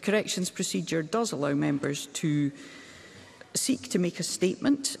 The corrections procedure does allow members to seek to make a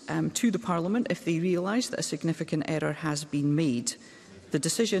statement to the Parliament if they realise that a significant error has been made. The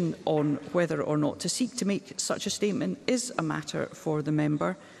decision on whether or not to seek to make such a statement is a matter for the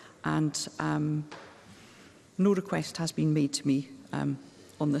member, and no request has been made to me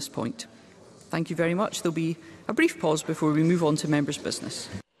on this point. Thank you very much. There will be a brief pause before we move on to members' business.